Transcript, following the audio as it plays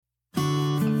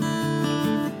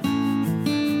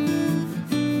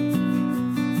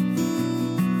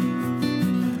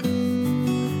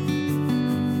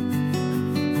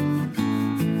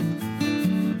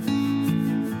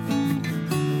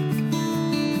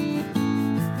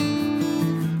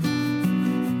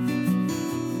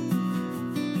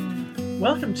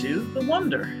Welcome to The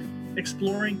Wonder,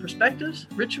 exploring perspectives,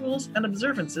 rituals, and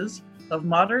observances of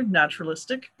modern,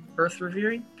 naturalistic,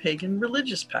 earth-revering, pagan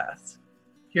religious paths.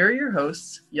 Here are your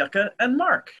hosts, Yucca and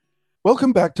Mark.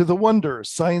 Welcome back to The Wonder,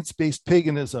 Science-Based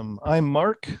Paganism. I'm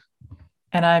Mark.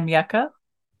 And I'm Yucca.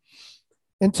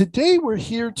 And today we're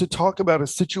here to talk about a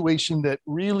situation that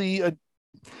really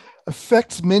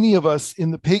affects many of us in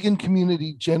the pagan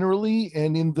community generally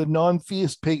and in the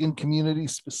non-theist pagan community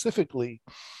specifically,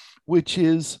 which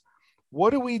is,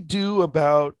 what do we do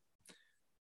about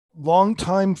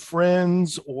longtime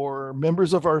friends or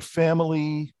members of our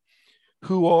family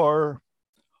who are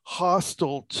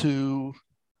hostile to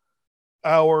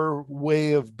our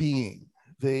way of being?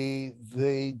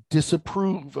 They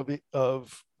disapprove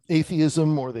of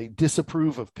atheism, or they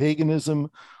disapprove of paganism,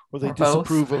 or they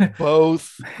disapprove of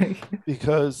both.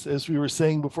 Because as we were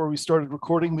saying before we started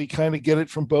recording, we kind of get it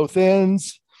from both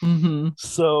ends. Mm-hmm.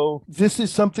 So this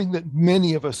is something that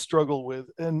many of us struggle with,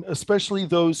 and especially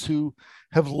those who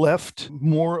have left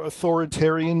more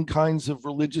authoritarian kinds of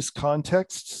religious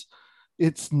contexts.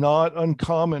 It's not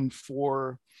uncommon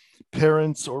for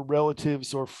parents or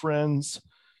relatives or friends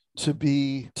to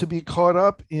be caught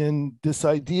up in this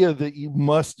idea that you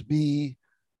must be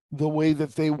the way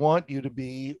that they want you to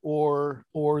be, or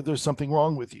there's something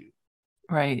wrong with you.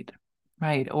 Right.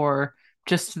 Or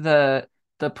just the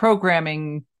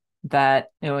programming that,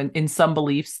 in some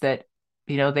beliefs that,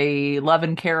 they love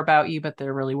and care about you, but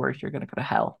they're really worried you're going to go to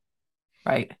hell.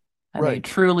 Right. And Right. They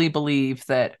truly believe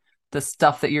that the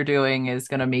stuff that you're doing is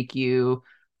going to make you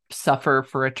suffer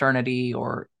for eternity,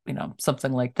 or,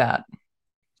 something like that.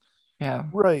 Yeah.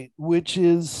 Right. Which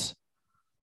is,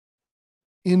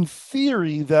 in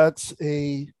theory, that's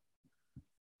a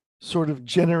sort of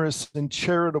generous and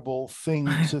charitable thing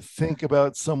to think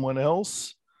about someone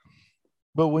else.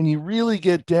 But when you really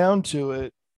get down to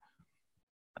it,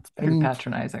 it's pretty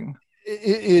patronizing.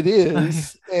 It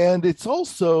is. And it's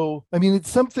also, it's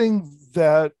something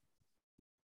that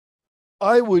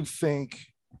I would think,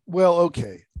 well,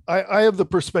 okay, I have the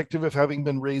perspective of having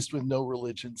been raised with no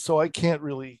religion, so I can't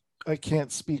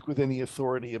speak with any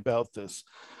authority about this.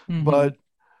 Mm-hmm. But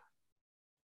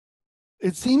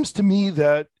it seems to me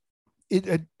that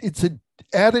it's an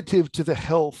additive to the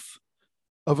health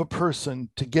of a person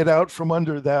to get out from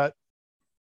under that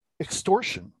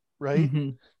extortion, right? Mm-hmm.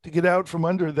 To get out from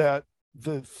under the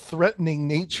threatening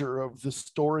nature of the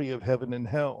story of heaven and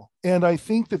hell. And I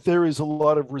think that there is a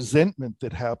lot of resentment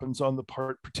that happens on the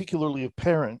part, particularly of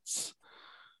parents,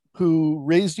 who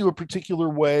raised you a particular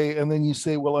way, and then you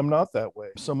say, well, I'm not that way,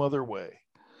 some other way.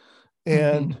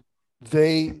 And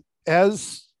they,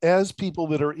 as people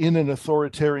that are in an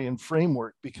authoritarian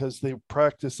framework because they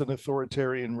practice an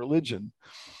authoritarian religion,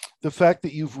 the fact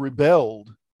that you've rebelled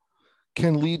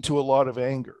can lead to a lot of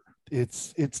anger.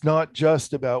 It's not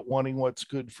just about wanting what's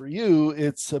good for you,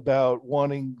 it's about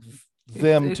wanting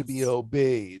them to be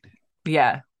obeyed.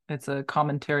 Yeah, it's a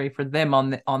commentary for them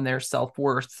on their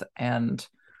self-worth and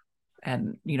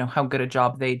how good a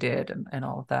job they did and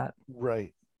all of that.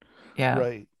 Right. Yeah.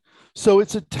 Right. So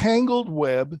it's a tangled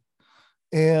web,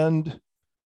 and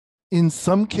in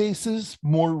some cases,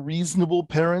 more reasonable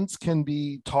parents can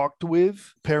be talked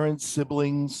with, parents,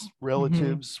 siblings,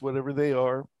 relatives, whatever they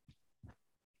are.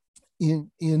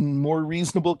 In more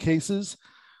reasonable cases,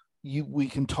 we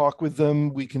can talk with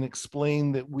them. We can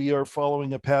explain that we are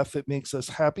following a path that makes us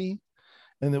happy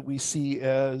and that we see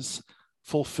as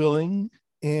fulfilling,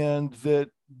 and that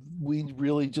we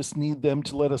really just need them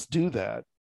to let us do that.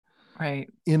 Right.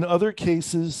 In other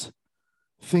cases,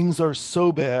 things are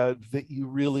so bad that you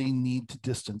really need to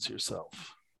distance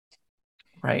yourself.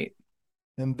 Right.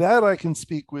 And that I can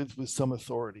speak with some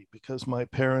authority, because my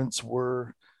parents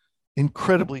were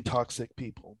incredibly toxic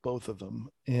people, both of them.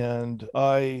 And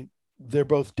they're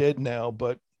both dead now,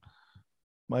 but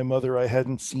my mother I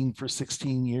hadn't seen for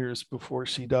 16 years before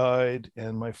she died,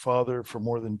 and my father for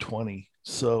more than 20.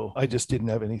 So I just didn't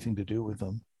have anything to do with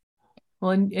them.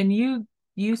 Well, and you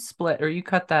split, or you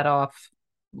cut that off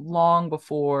long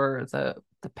before the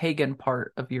pagan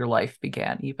part of your life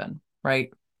began, even,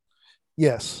 right?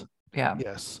 Yes. Yeah.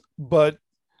 Yes. But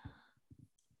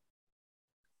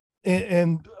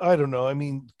and I don't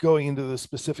know, going into the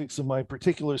specifics of my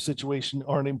particular situation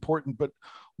aren't important, but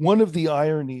one of the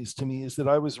ironies to me is that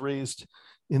I was raised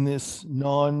in this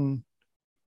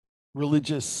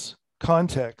non-religious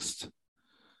context.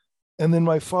 And then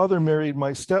my father married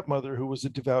my stepmother, who was a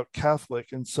devout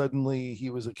Catholic, and suddenly he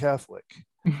was a Catholic,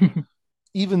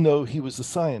 even though he was a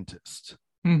scientist.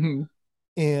 Mm-hmm.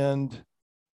 And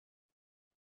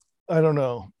I don't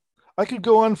know. I could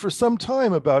go on for some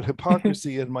time about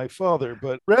hypocrisy and my father,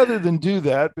 but rather than do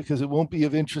that, because it won't be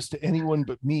of interest to anyone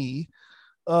but me,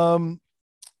 um,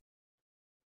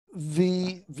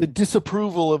 the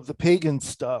disapproval of the pagan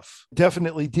stuff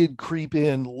definitely did creep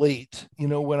in late,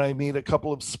 when I made a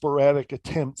couple of sporadic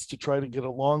attempts to try to get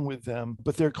along with them.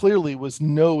 But there clearly was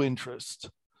no interest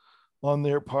on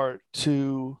their part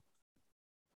to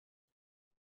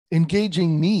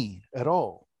engaging me at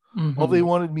all. All they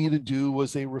wanted me to do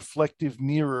was a reflective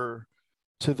mirror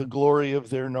to the glory of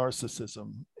their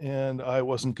narcissism, and I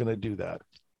wasn't going to do that.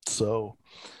 So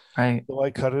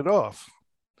I cut it off.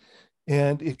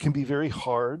 And it can be very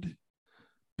hard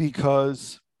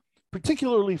because,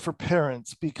 particularly for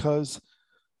parents, because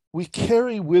we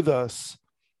carry with us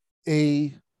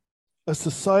a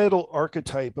societal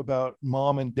archetype about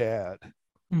mom and dad.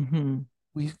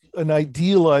 An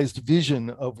idealized vision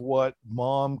of what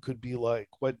mom could be like,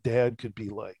 what dad could be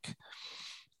like.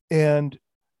 And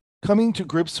coming to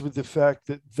grips with the fact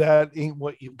that that ain't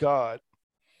what you got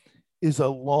is a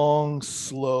long,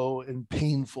 slow, and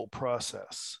painful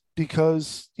process.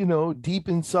 Because, deep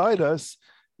inside us,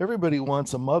 everybody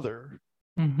wants a mother,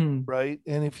 right?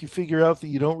 And if you figure out that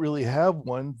you don't really have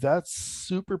one, that's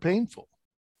super painful.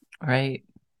 Right.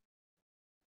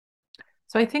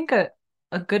 So I think a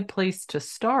good place to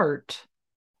start,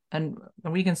 and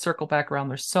we can circle back around,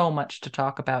 there's so much to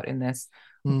talk about in this,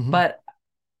 but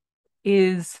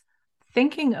is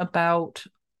thinking about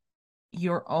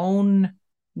your own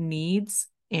needs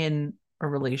in a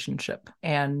relationship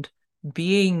and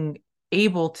being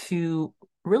able to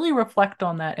really reflect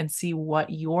on that and see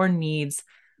what your needs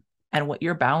and what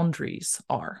your boundaries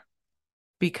are.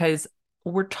 Because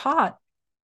we're taught,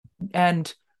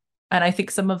 and I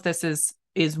think some of this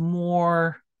is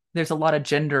more, there's a lot of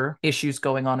gender issues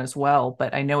going on as well,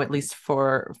 but I know at least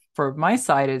for my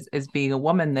side as being a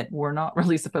woman that we're not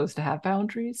really supposed to have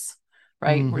boundaries,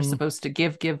 right? We're supposed to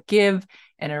give,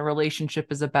 and a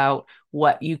relationship is about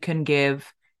what you can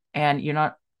give, and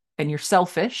you're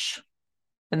selfish.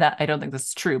 And that, I don't think this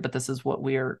is true, but this is what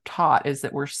we're taught, is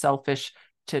that we're selfish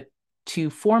to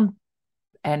form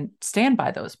and stand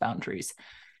by those boundaries.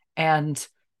 And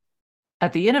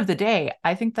at the end of the day,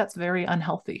 I think that's very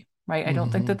unhealthy, right? I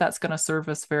don't think that that's going to serve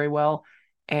us very well.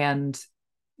 And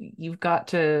you've got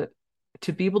to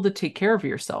be able to take care of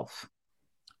yourself.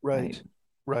 Right.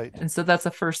 And so that's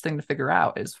the first thing to figure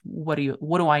out is what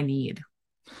do I need?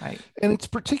 Right. And it's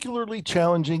particularly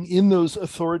challenging in those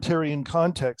authoritarian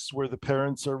contexts where the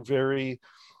parents are very,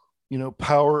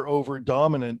 power over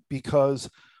dominant, because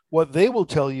what they will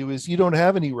tell you is you don't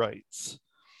have any rights.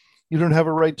 You don't have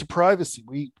a right to privacy.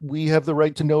 We have the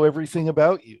right to know everything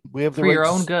about you. We have the for right your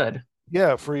own good.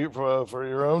 Yeah, for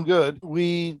your own good.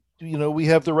 We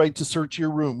have the right to search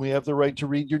your room. We have the right to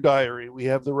read your diary. We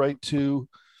have the right to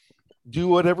do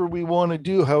whatever we want to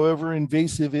do, however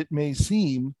invasive it may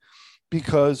seem,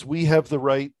 because we have the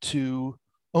right to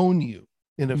own you,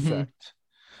 in effect.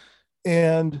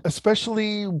 And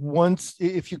especially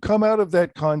if you come out of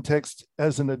that context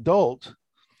as an adult,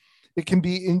 it can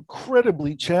be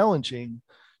incredibly challenging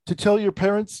to tell your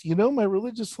parents, my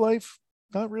religious life,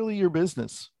 not really your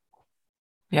business.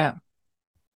 Yeah.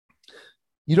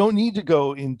 You don't need to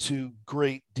go into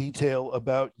great detail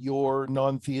about your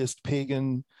non-theist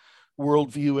pagan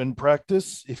worldview and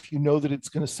practice. If you know that it's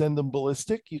going to send them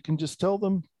ballistic, you can just tell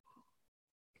them,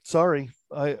 sorry,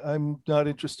 I'm not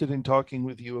interested in talking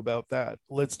with you about that.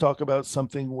 Let's talk about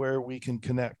something where we can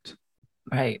connect.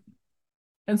 Right.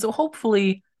 And so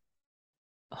hopefully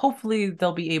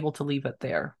they'll be able to leave it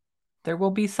there. There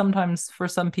will be sometimes for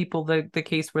some people the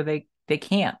case where they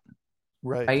can't.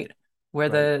 Right. Where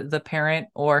the parent,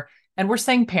 and we're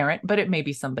saying parent, but it may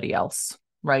be somebody else.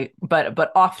 Right.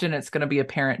 But often it's going to be a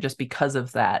parent just because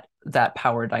of that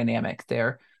power dynamic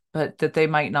there, but that they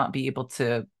might not be able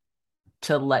to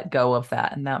let go of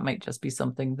that. And that might just be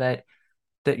something that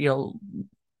you'll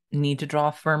need to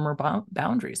draw firmer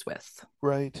boundaries with.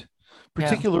 Right.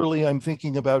 Particularly, I'm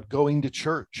thinking about going to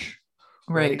church.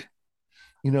 Right.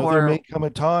 There may come a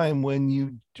time when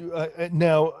you do.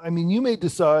 Now, you may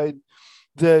decide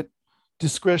that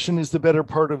discretion is the better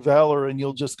part of valor, and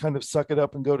you'll just kind of suck it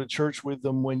up and go to church with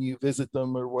them when you visit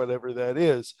them or whatever that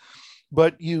is.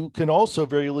 But you can also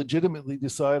very legitimately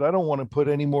decide, I don't want to put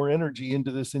any more energy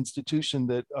into this institution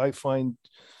that I find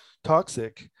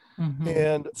toxic.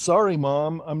 And sorry,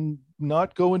 Mom, I'm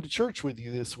not going to church with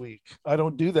you this week. I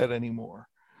don't do that anymore.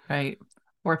 Right.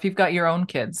 Or if you've got your own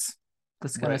kids,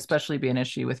 that's going to especially be an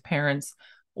issue with parents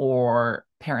or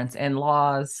parents'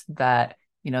 in-laws that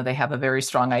they have a very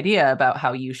strong idea about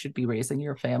how you should be raising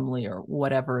your family or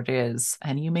whatever it is,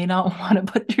 and you may not want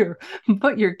to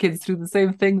put your kids through the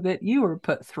same thing that you were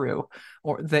put through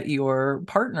or that your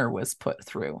partner was put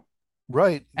through.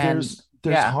 Right. And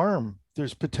there's harm.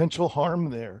 There's potential harm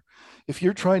there. If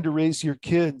you're trying to raise your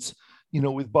kids,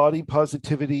 with body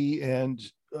positivity and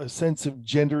a sense of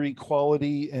gender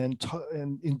equality and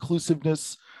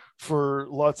inclusiveness for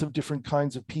lots of different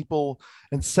kinds of people,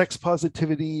 and sex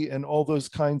positivity and all those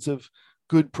kinds of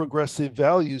good progressive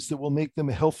values that will make them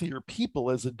healthier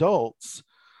people as adults,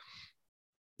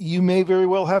 you may very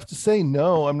well have to say,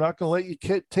 no, I'm not going to let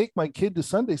you take my kid to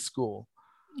Sunday school.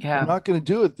 Yeah. I'm not going to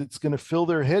do it. That's going to fill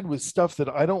their head with stuff that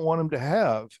I don't want them to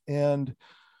have. And,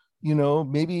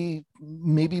 maybe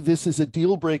this is a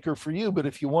deal breaker for you, but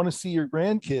if you want to see your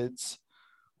grandkids,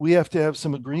 we have to have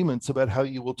some agreements about how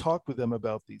you will talk with them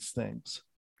about these things.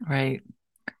 Right.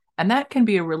 And that can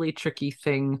be a really tricky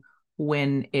thing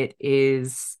when it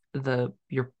is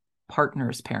your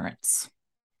partner's parents.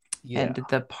 Yeah. And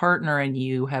the partner and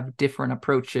you have different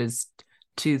approaches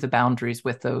to the boundaries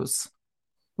with those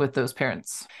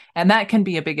parents. And that can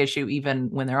be a big issue even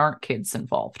when there aren't kids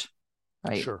involved,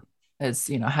 right? Sure. As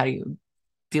how do you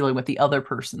dealing with the other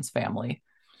person's family?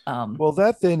 Well,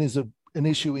 that then is an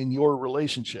issue in your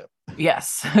relationship.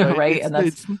 Yes. Right.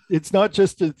 It's not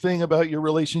just a thing about your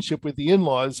relationship with the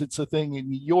in-laws. It's a thing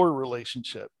in your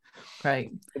relationship.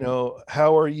 Right.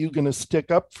 How are you going to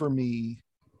stick up for me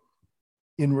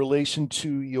in relation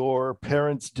to your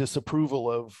parents' disapproval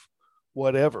of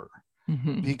whatever?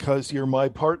 Mm-hmm. Because you're my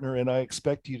partner and I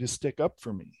expect you to stick up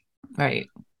for me. Right.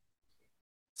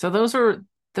 So those are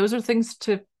things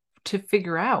to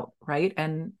figure out, right?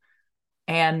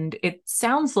 And it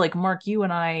sounds like, Mark, you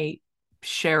and I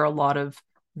share a lot of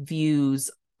views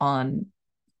on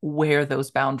where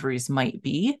those boundaries might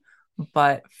be,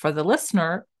 but for the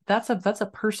listener, that's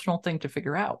a personal thing to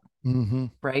figure out. Mm-hmm.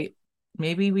 Right?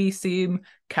 Maybe we seem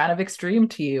kind of extreme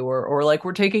to you or like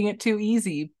we're taking it too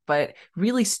easy, but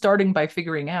really starting by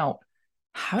figuring out,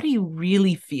 how do you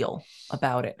really feel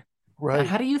about it? Right. And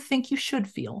how do you think you should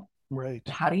feel? Right.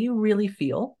 How do you really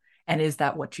feel? And is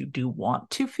that what you do want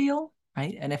to feel?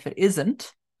 Right. And if it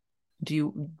isn't, do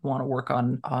you want to work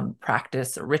on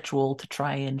practice or ritual to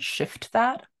try and shift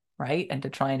that? Right. And to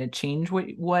try and change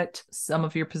what some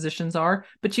of your positions are.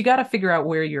 But you got to figure out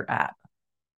where you're at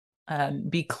and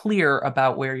be clear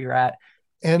about where you're at.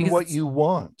 And what you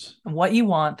want. What you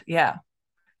want. Yeah.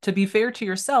 To be fair to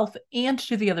yourself and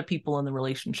to the other people in the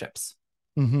relationships.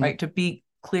 Mm-hmm. Right. To be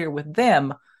clear with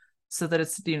them so that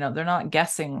it's, they're not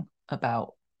guessing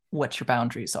about what your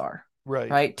boundaries are.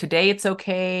 Right. Today it's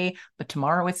okay, but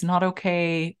tomorrow it's not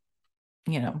okay.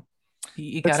 You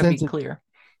got to be clear.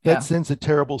 That sends a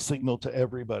terrible signal to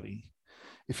everybody.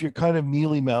 If you're kind of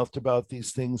mealy-mouthed about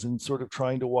these things and sort of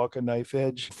trying to walk a knife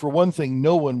edge, for one thing,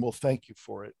 no one will thank you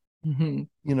for it.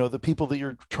 Mm-hmm. The people that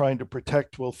you're trying to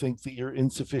protect will think that you're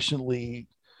insufficiently,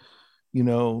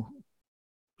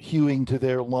 hewing to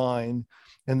their line.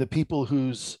 And the people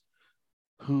whose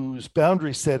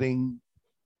boundary setting,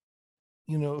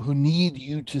 who need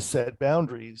you to set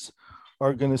boundaries,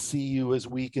 are going to see you as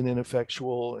weak and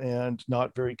ineffectual and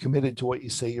not very committed to what you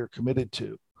say you're committed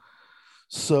to.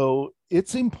 So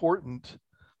it's important.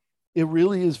 It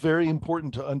really is very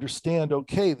important to understand,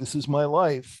 okay, this is my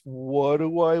life. What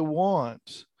do I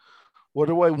want? What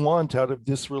do I want out of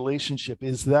this relationship?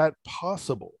 Is that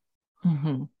possible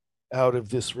out of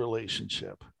this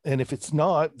relationship? And if it's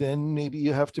not, then maybe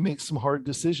you have to make some hard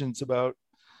decisions about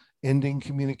ending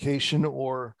communication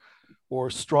or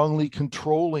strongly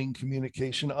controlling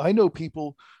communication. I know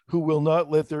people who will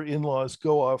not let their in-laws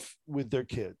go off with their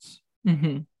kids.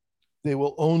 Mm-hmm. They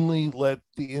will only let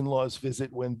the in-laws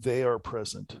visit when they are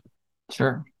present.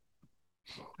 Sure.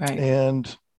 Right.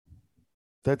 And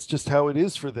that's just how it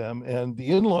is for them. And the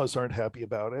in-laws aren't happy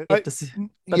about it. They get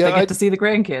to see the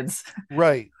grandkids.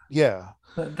 Right. Yeah.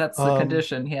 That's the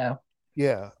condition. Yeah.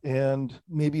 Yeah. And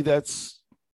maybe that's,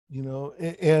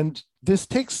 and this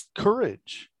takes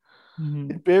courage.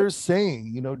 Mm-hmm. It bears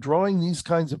saying, drawing these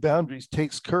kinds of boundaries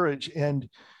takes courage. And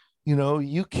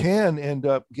you can end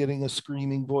up getting a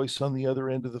screaming voice on the other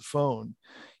end of the phone.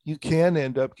 You can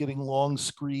end up getting long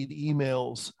screed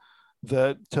emails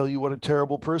that tell you what a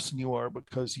terrible person you are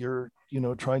because you're,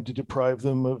 trying to deprive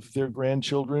them of their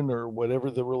grandchildren or whatever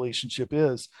the relationship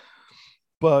is.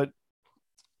 But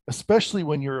especially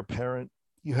when you're a parent,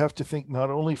 you have to think not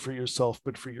only for yourself,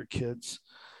 but for your kids.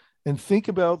 And think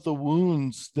about the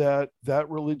wounds that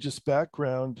religious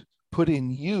background put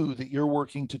in you that you're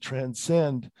working to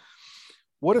transcend.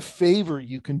 What a favor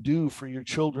you can do for your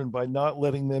children by not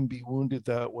letting them be wounded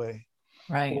that way.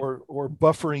 Right. or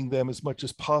buffering them as much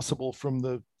as possible from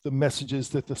the messages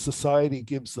that the society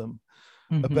gives them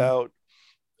about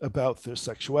their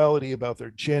sexuality, about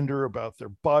their gender, about their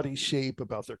body shape,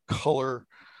 about their color,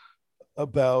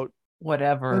 about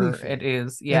Whatever anything, it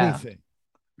is. Yeah. anything.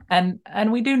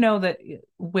 And we do know that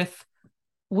with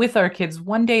our kids,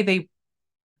 one day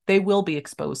they will be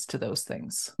exposed to those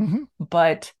things. Mm-hmm.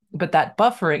 But that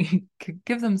buffering could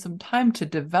give them some time to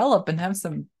develop and have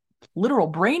some literal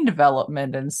brain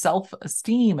development and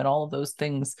self-esteem and all of those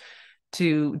things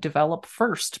to develop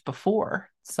first before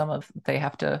they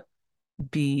have to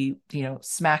be,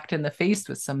 smacked in the face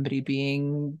with somebody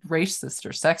being racist or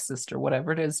sexist or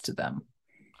whatever it is to them.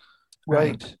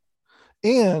 Right.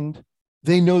 And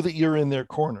they know that you're in their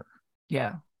corner.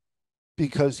 Yeah.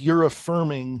 Because you're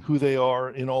affirming who they are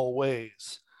in all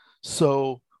ways.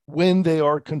 So when they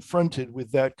are confronted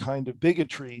with that kind of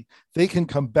bigotry, they can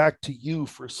come back to you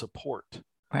for support.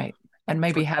 Right. And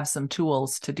maybe have some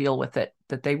tools to deal with it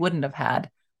that they wouldn't have had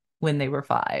when they were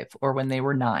 5 or when they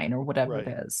were 9 or whatever it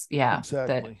is. Yeah.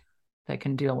 Exactly. That they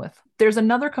can deal with. There's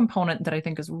another component that I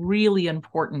think is really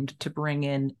important to bring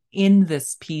in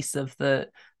this piece of the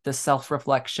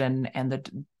self-reflection and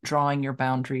the drawing your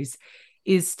boundaries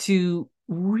is to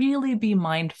really be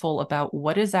mindful about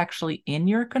what is actually in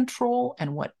your control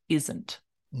and what isn't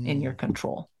in your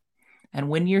control. And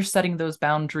when you're setting those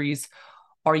boundaries,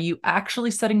 are you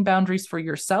actually setting boundaries for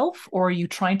yourself, or are you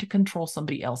trying to control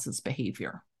somebody else's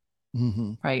behavior?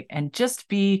 Right. And just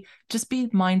be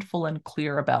mindful and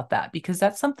clear about that, because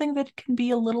that's something that can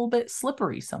be a little bit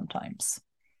slippery sometimes.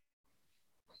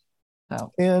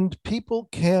 So. And people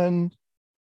can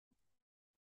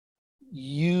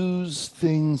use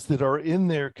things that are in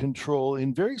their control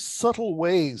in very subtle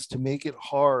ways to make it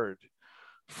hard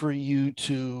for you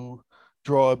to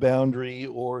draw a boundary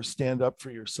or stand up for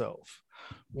yourself.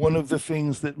 One of the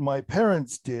things that my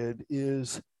parents did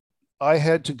is I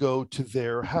had to go to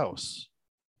their house.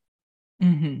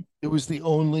 It was the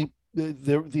only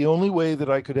way that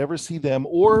I could ever see them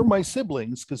or my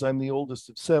siblings, because I'm the oldest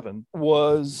of 7,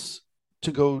 was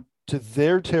to go to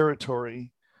their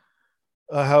territory,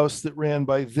 a house that ran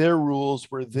by their rules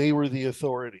where they were the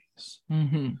authorities.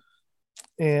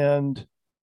 And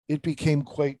it became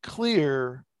quite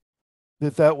clear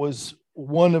that that was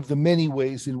one of the many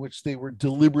ways in which they were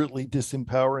deliberately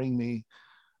disempowering me,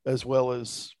 as well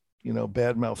as,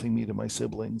 bad mouthing me to my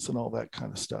siblings and all that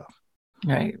kind of stuff.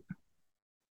 Right.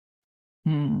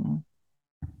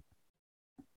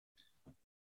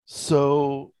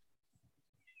 So,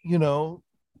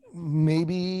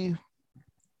 maybe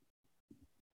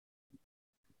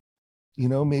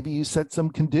you set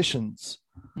some conditions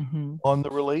on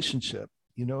the relationship.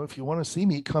 If you want to see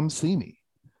me, come see me.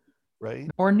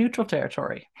 Right. Or neutral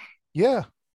territory. Yeah.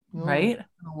 Right.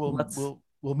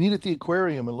 We'll meet at the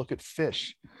aquarium and look at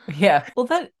fish. Yeah. Well,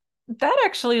 that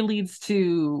actually leads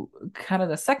to kind of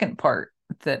the second part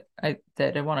that I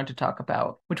wanted to talk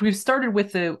about, which we've started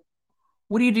with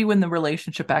what do you do when the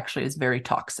relationship actually is very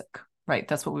toxic? Right.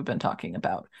 That's what we've been talking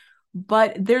about.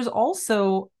 But there's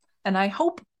also, and I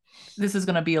hope this is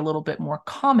going to be a little bit more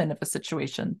common of a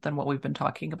situation than what we've been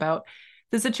talking about,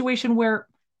 the situation where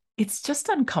it's just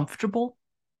uncomfortable,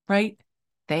 right?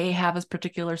 They have a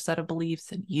particular set of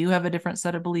beliefs and you have a different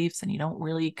set of beliefs, and you don't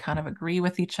really kind of agree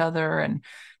with each other, and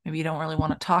maybe you don't really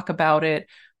want to talk about it.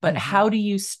 But how do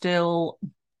you still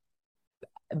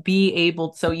be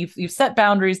able, so you've set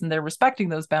boundaries and they're respecting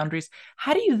those boundaries.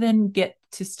 How do you then get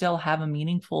to still have a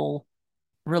meaningful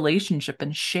relationship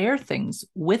and share things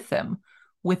with them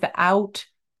without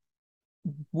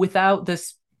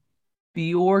this,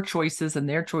 your choices and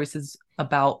their choices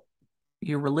about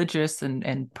your religious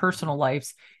and personal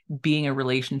lives being a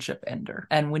relationship ender?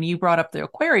 And when you brought up the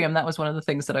aquarium, that was one of the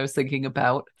things that I was thinking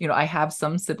about. I have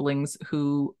some siblings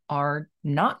who are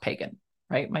not pagan,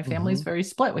 right? My family's very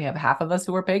split. We have half of us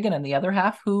who are pagan and the other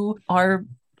half who are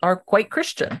quite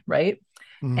Christian, right?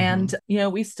 And,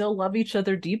 we still love each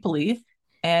other deeply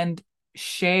and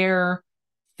share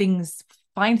things,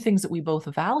 find things that we both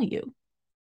value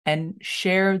and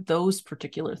share those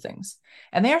particular things.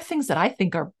 And they are things that I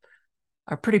think are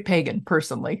pretty pagan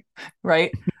personally,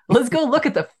 right? Let's go look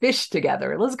at the fish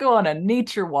together. Let's go on a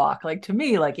nature walk. Like, to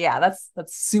me, yeah, that's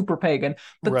super pagan,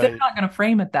 but they're not going to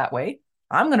frame it that way.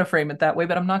 I'm going to frame it that way,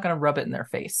 but I'm not going to rub it in their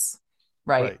face.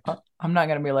 Right. I'm not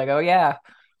going to be like, oh yeah,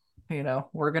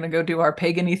 we're going to go do our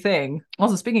pagan-y thing.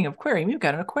 Also, speaking of aquarium, you've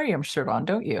got an aquarium shirt on,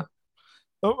 don't you?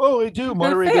 Oh, I do.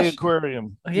 Monterey Bay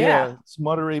Aquarium. Yeah. It's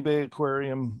Monterey Bay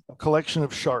Aquarium, a collection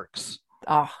of sharks.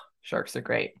 Oh, sharks are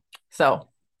great. So,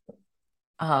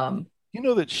 you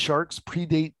know that sharks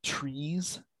predate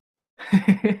trees?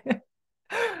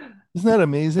 Isn't that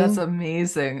amazing? That's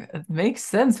amazing. It makes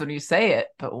sense when you say it,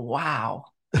 but wow.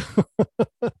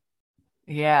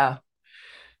 Yeah.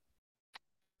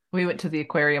 We went to the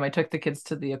aquarium. I took the kids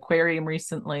to the aquarium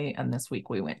recently, and this week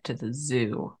we went to the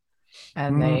zoo,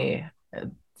 and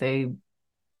they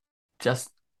just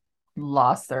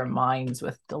lost their minds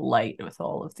with delight with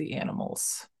all of the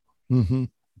animals. Mm-hmm.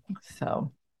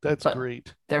 So that's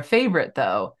great. Their favorite,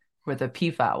 though, were the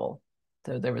peafowl.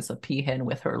 So there was a peahen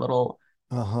with her little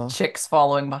chicks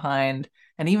following behind.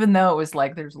 And even though it was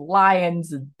like there's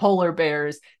lions and polar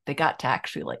bears, they got to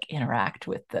actually like interact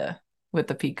with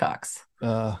the peacocks.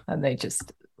 And they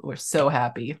just were so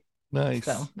happy. Nice.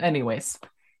 So anyways.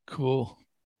 Cool.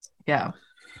 Yeah.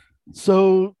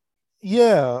 So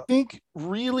yeah, I think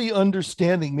really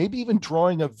understanding, maybe even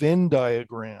drawing a Venn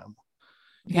diagram.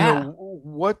 Yeah. You know,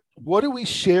 what do we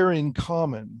share in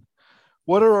common?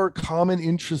 What are our common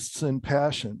interests and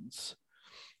passions?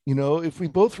 You know, if we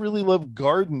both really love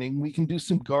gardening, we can do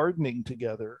some gardening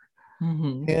together.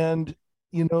 Mm-hmm. And,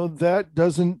 you know, that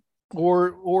doesn't,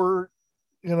 or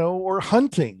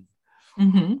hunting.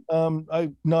 Mm-hmm.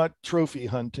 I'm not trophy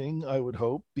hunting, I would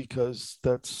hope, because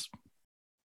that's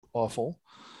awful.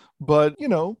 But, you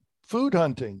know, food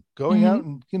hunting, going out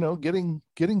and, you know, getting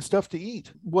stuff to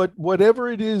eat.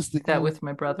 Whatever it is that with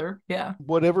my brother. Yeah.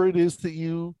 Whatever it is that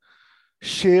you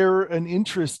share an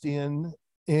interest in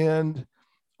and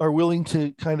are willing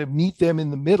to kind of meet them in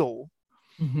the middle,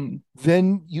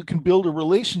 then you can build a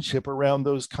relationship around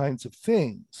those kinds of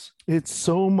things. It's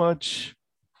so much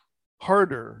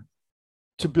harder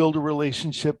to build a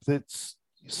relationship that's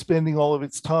spending all of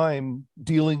its time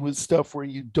dealing with stuff where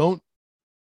you don't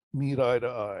meet eye to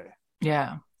eye.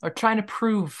 Yeah. Or trying to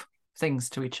prove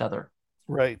things to each other.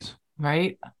 Right.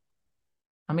 Right.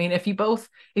 I mean, if your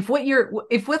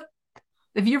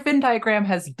Venn diagram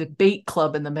has debate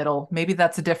club in the middle, maybe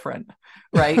that's different,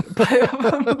 right?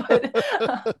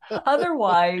 but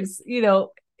otherwise, you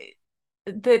know,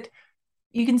 that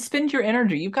you can spend your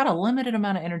energy. You've got a limited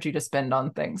amount of energy to spend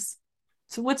on things.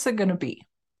 So what's it going to be?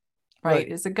 Right?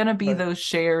 Is it going to be those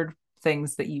shared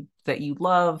things that you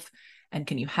love? And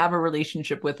can you have a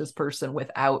relationship with this person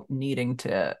without needing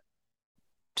to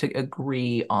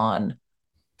agree on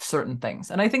certain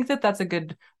things? And I think that that's a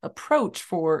good approach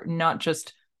for not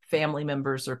just family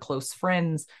members or close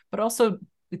friends, but also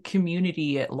the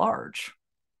community at large,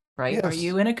 right? Yes. Are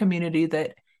you in a community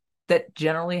that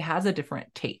generally has a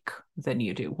different take than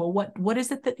you do? Well, what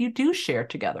is it that you do share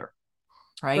together,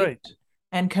 right?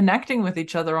 And connecting with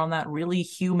each other on that really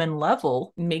human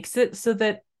level makes it so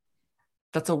that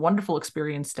that's a wonderful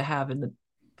experience to have in the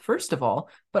first of all,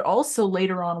 but also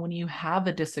later on when you have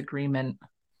a disagreement,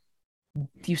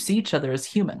 you see each other as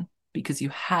human because you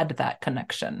had that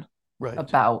connection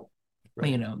about,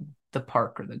 you know, the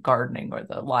park or the gardening or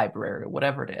the library or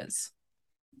whatever it is.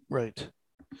 Right.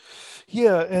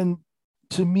 Yeah. And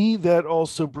to me, that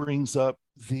also brings up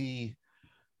the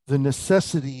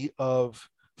necessity of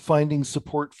finding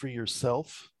support for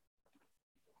yourself.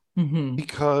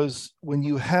 Because when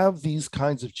you have these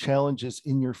kinds of challenges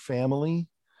in your family,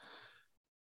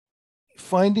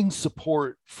 finding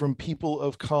support from people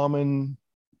of common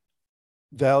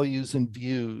values and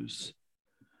views,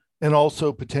 and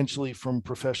also potentially from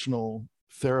professional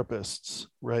therapists,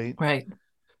 right,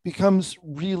 becomes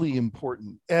really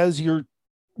important as you're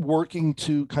working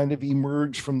to kind of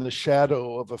emerge from the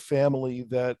shadow of a family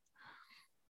that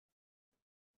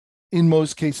in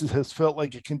most cases has felt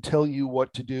like it can tell you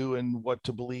what to do and what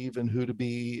to believe and who to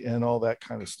be and all that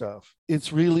kind of stuff.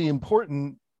 It's really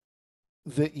important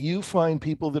that you find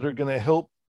people that are going to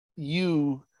help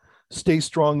you stay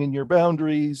strong in your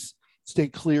boundaries, stay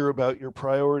clear about your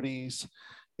priorities,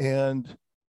 and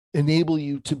enable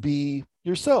you to be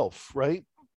yourself, right?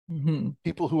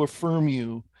 People who affirm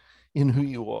you in who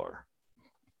you are.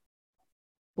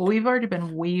 Well, we've already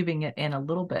been weaving it in a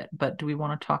little bit, but do we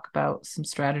want to talk about some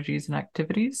strategies and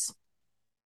activities?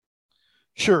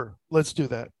 Sure, let's do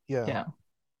that. Yeah.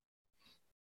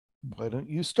 Why don't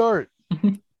you start?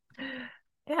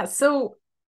 Yeah, so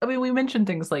I mean, we mentioned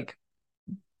things like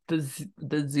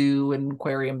the zoo and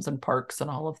aquariums and parks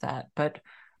and all of that, but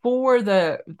for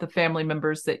the family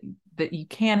members that you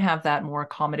can have that more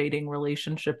accommodating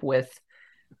relationship with,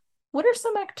 what are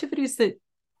some activities that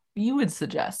you would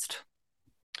suggest?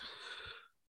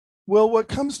 Well, what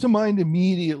comes to mind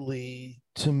immediately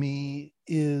to me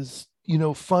is, you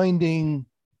know, finding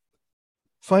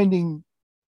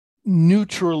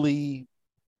neutrally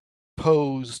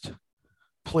posed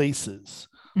places.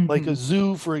 Like a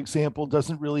zoo, for example,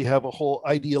 doesn't really have a whole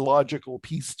ideological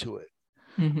piece to it,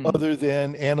 other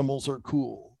than animals are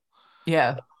cool.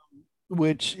 Yeah.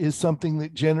 Which is something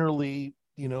that generally,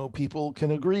 people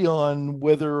can agree on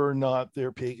whether or not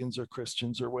they're pagans or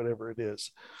Christians or whatever it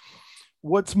is.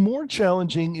 What's more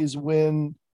challenging is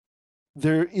when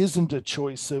there isn't a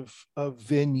choice of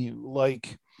venue,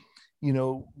 like,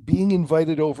 being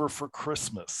invited over for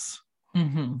Christmas.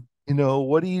 Mm-hmm.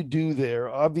 What do you do there?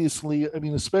 Obviously, I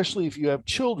mean, especially if you have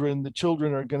children, the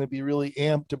children are going to be really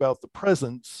amped about the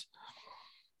presents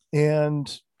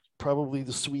and probably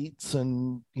the sweets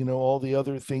and, all the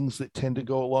other things that tend to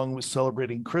go along with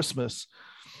celebrating Christmas.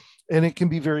 And it can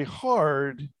be very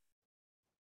hard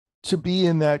to be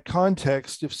in that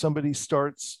context if somebody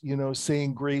starts,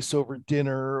 saying grace over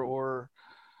dinner or,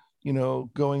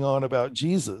 going on about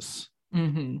Jesus.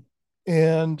 Mm-hmm.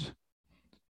 And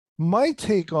my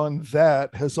take on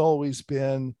that has always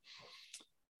been,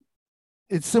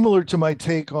 it's similar to my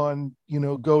take on,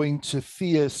 going to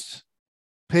theist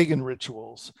pagan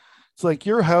rituals. It's like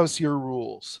your house, your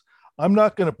rules. I'm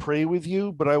not going to pray with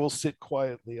you, but I will sit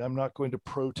quietly. I'm not going to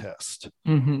protest.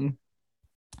 Mm-hmm.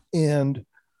 And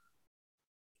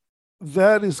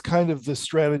that is kind of the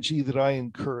strategy that I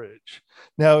encourage.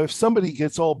 Now, if somebody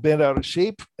gets all bent out of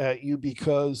shape at you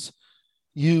because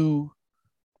you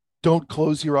don't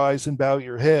close your eyes and bow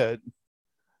your head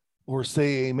or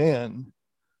say amen,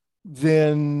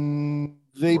 then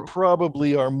they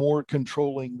probably are more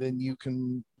controlling than you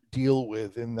can deal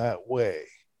with in that way.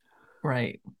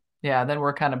 Right. Yeah. Then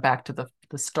we're kind of back to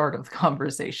the start of the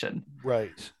conversation.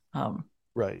 Right.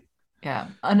 Right. Yeah.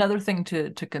 Another thing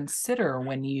to consider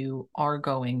when you are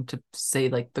going to say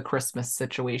like the Christmas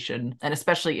situation, and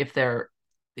especially if there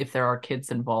are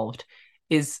kids involved,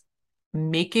 is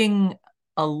making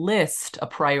a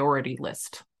priority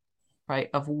list, right?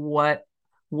 Of what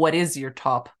is your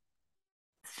top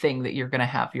thing that you're going to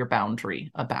have your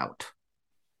boundary about,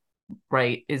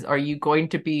 right? Are you going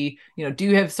to be, do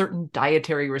you have certain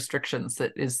dietary restrictions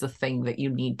that is the thing that you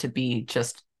need to be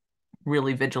just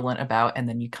really vigilant about, and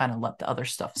then you kind of let the other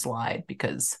stuff slide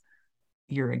because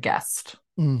you're a guest,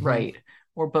 mm-hmm. right?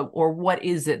 Or what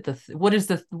is it? What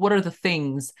are the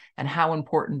things, and how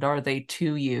important are they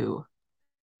to you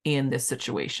in this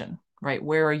situation, right?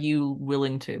 Where are you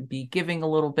willing to be giving a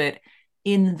little bit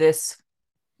in this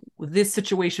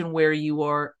situation where you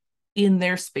are in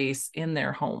their space, in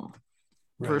their home,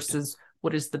 right, versus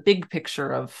what is the big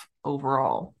picture of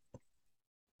overall?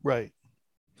 Right.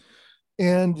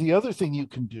 And the other thing you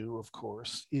can do, of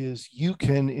course, is you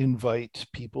can invite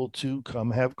people to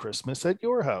come have Christmas at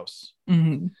your house.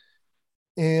 Mm-hmm.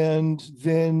 And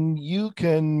then you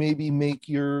can maybe make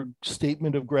your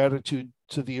statement of gratitude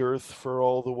to the earth for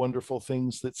all the wonderful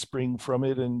things that spring from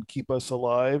it and keep us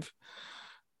alive,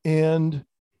 and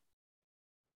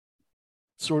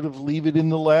sort of leave it in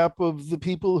the lap of the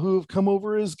people who have come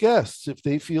over as guests. If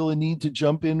they feel a need to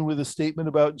jump in with a statement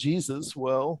about Jesus,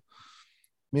 well,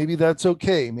 maybe that's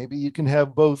okay. Maybe you can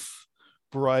have both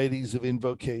varieties of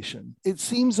invocation. It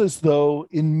seems as though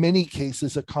in many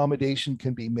cases accommodation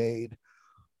can be made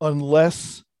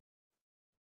unless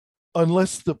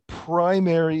the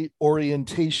primary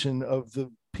orientation of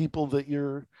the people that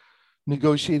you're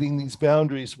negotiating these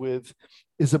boundaries with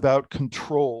is about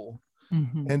control,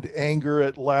 mm-hmm. and anger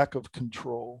at lack of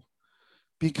control.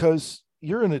 Because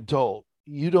you're an adult,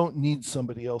 you don't need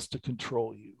somebody else to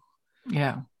control you.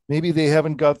 Yeah. Maybe they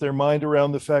haven't got their mind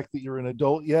around the fact that you're an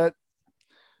adult yet,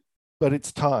 but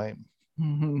it's time,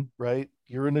 mm-hmm. right?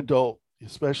 You're an adult,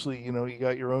 especially, you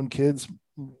got your own kids.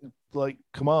 Like,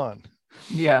 come on.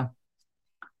 Yeah.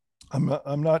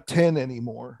 I'm not 10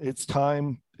 anymore. It's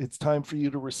time for you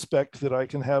to respect that I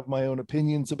can have my own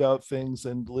opinions about things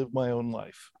and live my own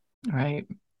life. Right.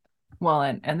 Well,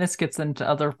 and this gets into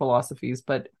other philosophies,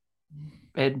 but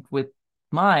with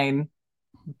mine,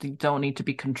 you don't need to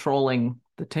be controlling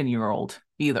the 10-year-old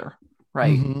either,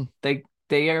 right? Mm-hmm.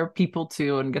 They are people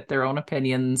too and get their own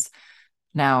opinions.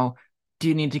 Now, do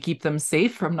you need to keep them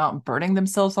safe from not burning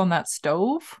themselves on that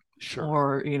stove? Sure.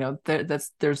 Or,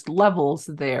 there's levels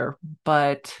there,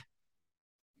 but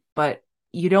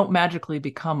you don't magically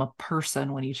become a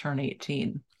person when you turn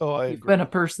 18. Oh, You've been a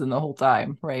person the whole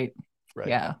time, right? Right.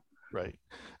 Yeah. Right.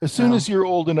 As soon as you're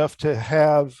old enough to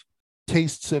have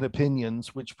tastes and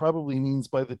opinions, which probably means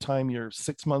by the time you're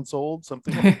 6 months old,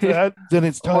 something like that, then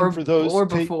it's time for those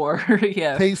before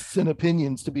yeah. tastes and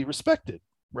opinions to be respected.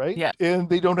 Right. Yeah. And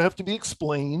they don't have to be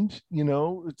explained.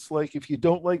 It's like, if you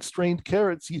don't like strained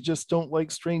carrots, you just don't like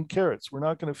strained carrots. We're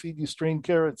not going to feed you strained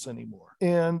carrots anymore.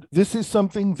 And this is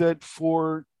something that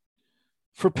for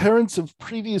parents of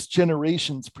previous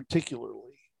generations,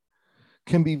 particularly,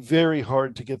 can be very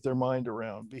hard to get their mind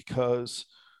around, because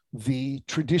the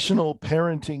traditional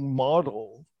parenting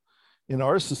model in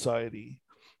our society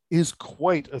is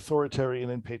quite authoritarian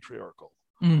and patriarchal.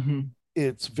 Mm-hmm.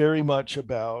 It's very much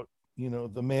about,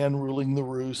 the man ruling the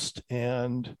roost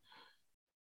and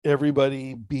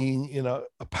everybody being in a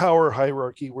power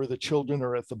hierarchy where the children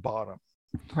are at the bottom.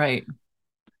 Right.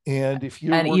 And if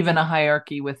you're And even working, a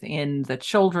hierarchy within the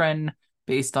children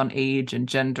based on age and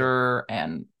gender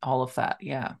and all of that.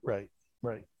 Yeah. right,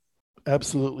 right,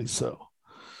 absolutely so.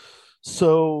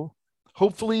 So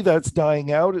hopefully that's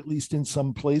dying out, at least in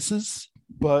some places,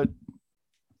 but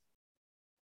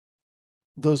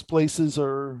those places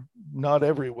are not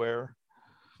everywhere,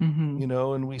 Mm-hmm.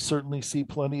 and we certainly see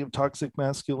plenty of toxic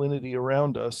masculinity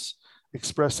around us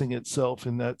expressing itself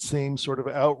in that same sort of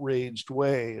outraged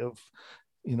way of,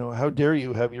 how dare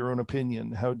you have your own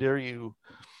opinion? How dare you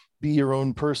be your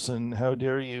own person? How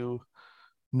dare you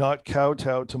not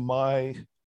kowtow to my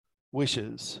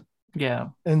wishes? Yeah.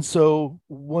 And so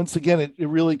once again, it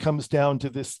really comes down to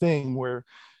this thing where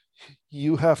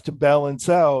you have to balance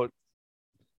out,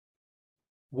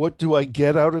 what do I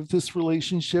get out of this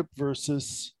relationship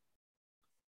versus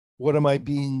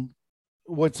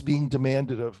what's being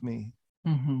demanded of me?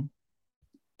 Mm-hmm.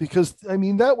 Because I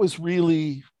mean, that was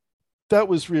really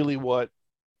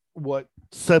what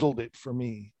settled it for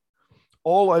me.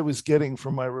 All I was getting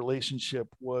from my relationship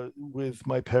with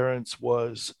my parents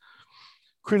was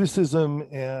criticism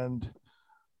and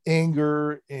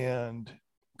anger and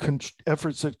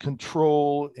efforts at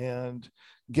control and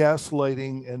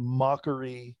gaslighting and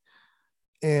mockery.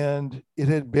 And it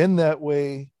had been that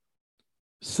way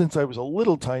since I was a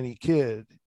little tiny kid.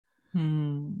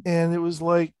 Mm. And it was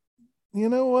like, you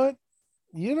know what?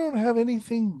 You don't have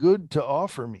anything good to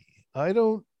offer me.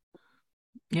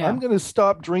 Yeah. I'm going to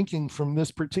stop drinking from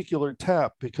this particular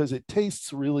tap because it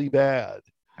tastes really bad.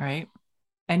 Right.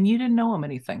 And you didn't know him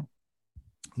anything.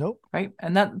 Nope. Right.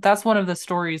 And that's one of the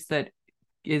stories that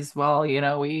is, well,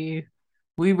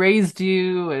 we raised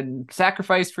you and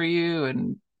sacrificed for you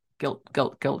and guilt.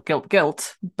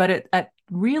 But it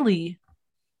really,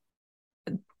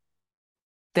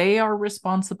 they are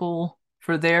responsible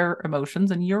for their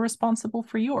emotions and you're responsible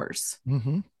for yours.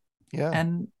 Mm-hmm. Yeah.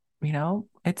 And,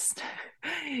 it's,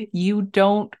 you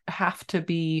don't have to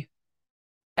be,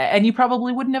 and you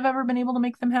probably wouldn't have ever been able to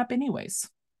make them happy anyways,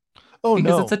 Oh,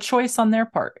 because it's no. a choice on their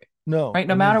part, No. right?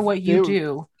 No I mean, matter what you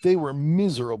do. they were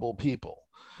miserable people.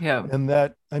 Yeah. And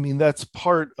that's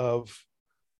part of,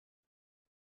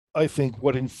 I think,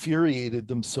 what infuriated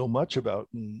them so much about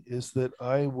me is that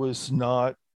I was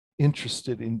not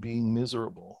interested in being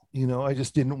miserable. I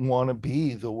just didn't want to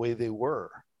be the way they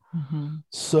were. Mm-hmm.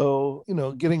 So,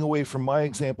 getting away from my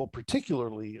example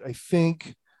particularly, I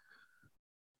think,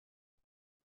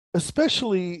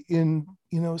 especially in,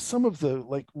 some of the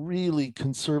like really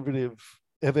conservative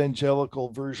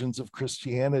evangelical versions of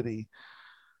Christianity,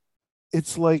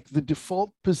 it's like the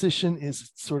default position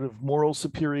is sort of moral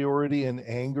superiority and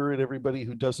anger at everybody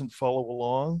who doesn't follow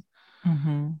along.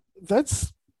 Mm-hmm.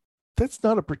 That's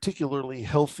not a particularly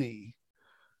healthy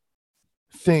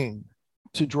thing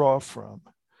to draw from.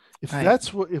 If Right.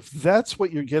 that's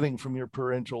what you're getting from your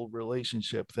parental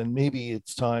relationship, then maybe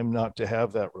it's time not to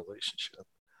have that relationship.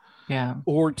 Yeah.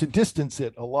 Or to distance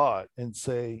it a lot and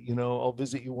say, I'll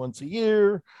visit you once a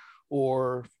year,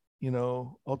 or,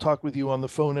 I'll talk with you on the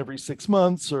phone every 6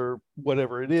 months, or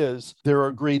whatever it is. There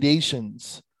are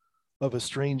gradations of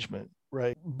estrangement,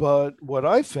 right? But what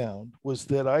I found was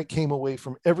that I came away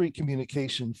from every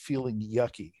communication feeling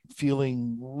yucky,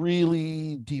 feeling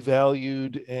really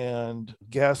devalued and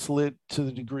gaslit to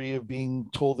the degree of being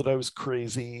told that I was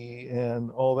crazy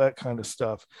and all that kind of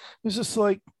stuff. It was just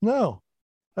like, no,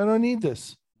 I don't need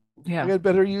this. I Yeah. got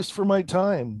better use for my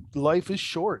time. Life is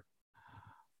short.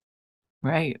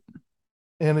 Right.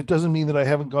 And it doesn't mean that I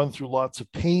haven't gone through lots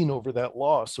of pain over that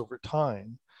loss over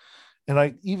time.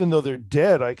 And even though they're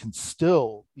dead, I can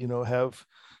still, have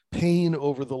pain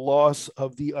over the loss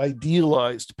of the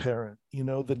idealized parent,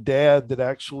 the dad that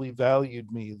actually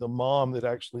valued me, the mom that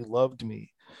actually loved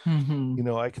me.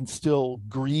 Mm-hmm. I can still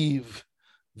grieve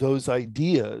those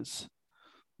ideas,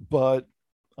 but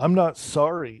I'm not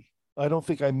sorry. I don't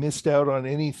think I missed out on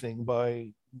anything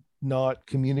by not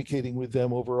communicating with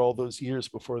them over all those years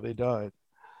before they died.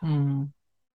 Mm-hmm.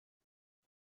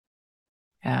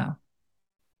 Yeah.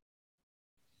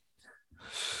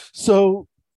 So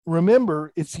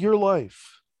remember, it's your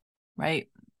life. Right.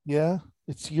 Yeah,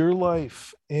 it's your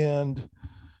life. And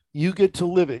you get to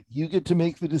live it. You get to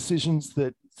make the decisions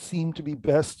that seem to be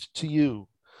best to you.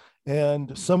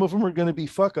 And some of them are going to be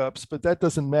fuck ups, but that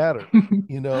doesn't matter.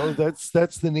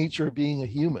 That's the nature of being a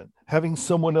human. Having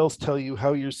someone else tell you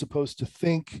how you're supposed to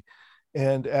think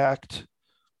and act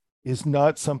is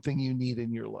not something you need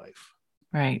in your life.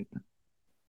 Right.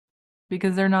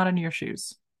 Because they're not in your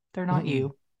shoes. They're not Mm-mm.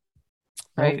 you.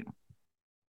 Right. Nope.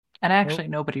 And actually,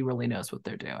 nobody really knows what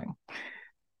they're doing.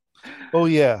 Oh,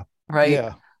 yeah. Right.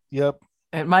 Yeah. Yep.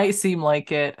 It might seem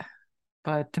like it,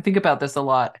 but to think about this a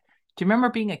lot. Do you remember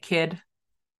being a kid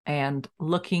and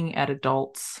looking at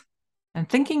adults and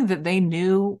thinking that they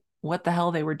knew what the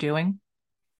hell they were doing?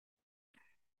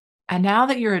 And now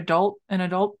that you're an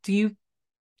adult, do you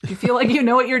feel like you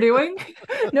know what you're doing?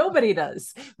 Nobody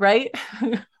does, right?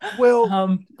 Well,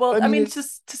 Well, I I mean, mean,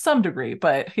 just to some degree,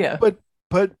 but yeah.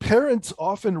 but parents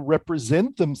often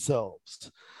represent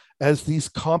themselves as these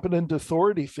competent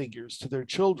authority figures to their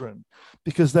children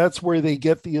because that's where they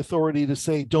get the authority to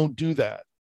say, don't do that.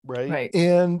 Right.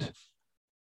 And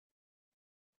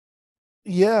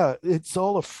yeah, it's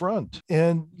all a front.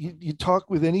 And you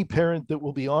talk with any parent that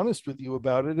will be honest with you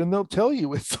about it, and they'll tell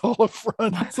you it's all a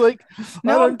front. It's like,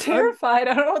 no, I'm terrified.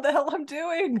 I don't know what the hell I'm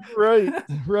doing. Right,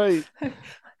 right.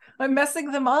 I'm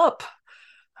messing them up.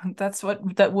 That's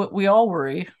what we all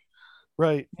worry.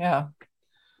 Right. Yeah.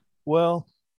 Well,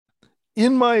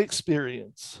 in my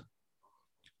experience,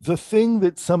 the thing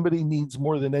that somebody needs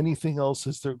more than anything else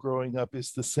as they're growing up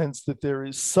is the sense that there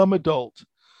is some adult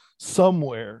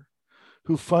somewhere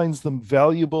who finds them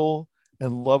valuable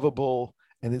and lovable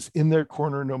and is in their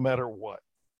corner no matter what.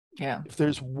 Yeah. If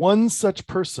there's one such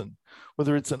person,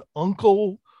 whether it's an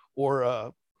uncle or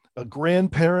a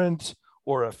grandparent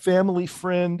or a family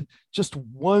friend, just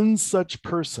one such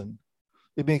person,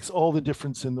 it makes all the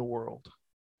difference in the world.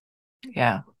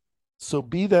 Yeah. So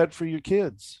be that for your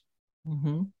kids.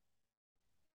 Mm-hmm.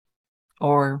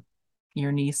 Or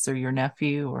your niece or your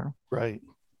nephew or right.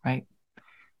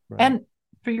 And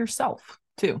for yourself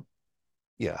too.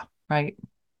 Yeah. Right.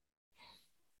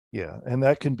 Yeah. And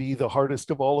that can be the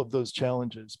hardest of all of those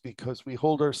challenges because we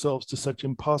hold ourselves to such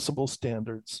impossible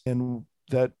standards. And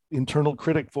that internal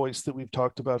critic voice that we've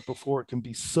talked about before can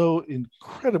be so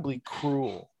incredibly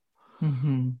cruel.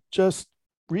 Mm-hmm. Just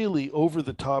really over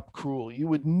the top cruel. You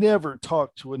would never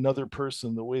talk to another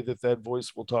person the way that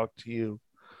voice will talk to you.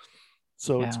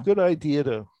 So it's a good idea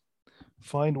to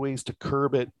find ways to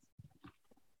curb it,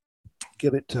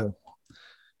 get it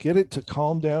to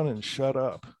calm down and shut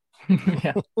up.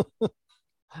 Yeah.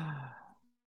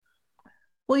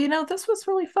 Well, this was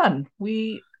really fun.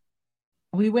 We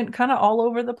went kind of all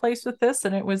over the place with this,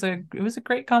 and it was a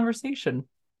great conversation.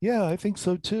 Yeah, I think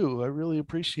so too. I really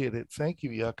appreciate it. Thank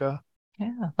you, Yucca.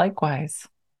 Yeah, likewise.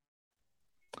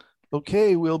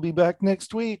 Okay, we'll be back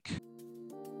next week.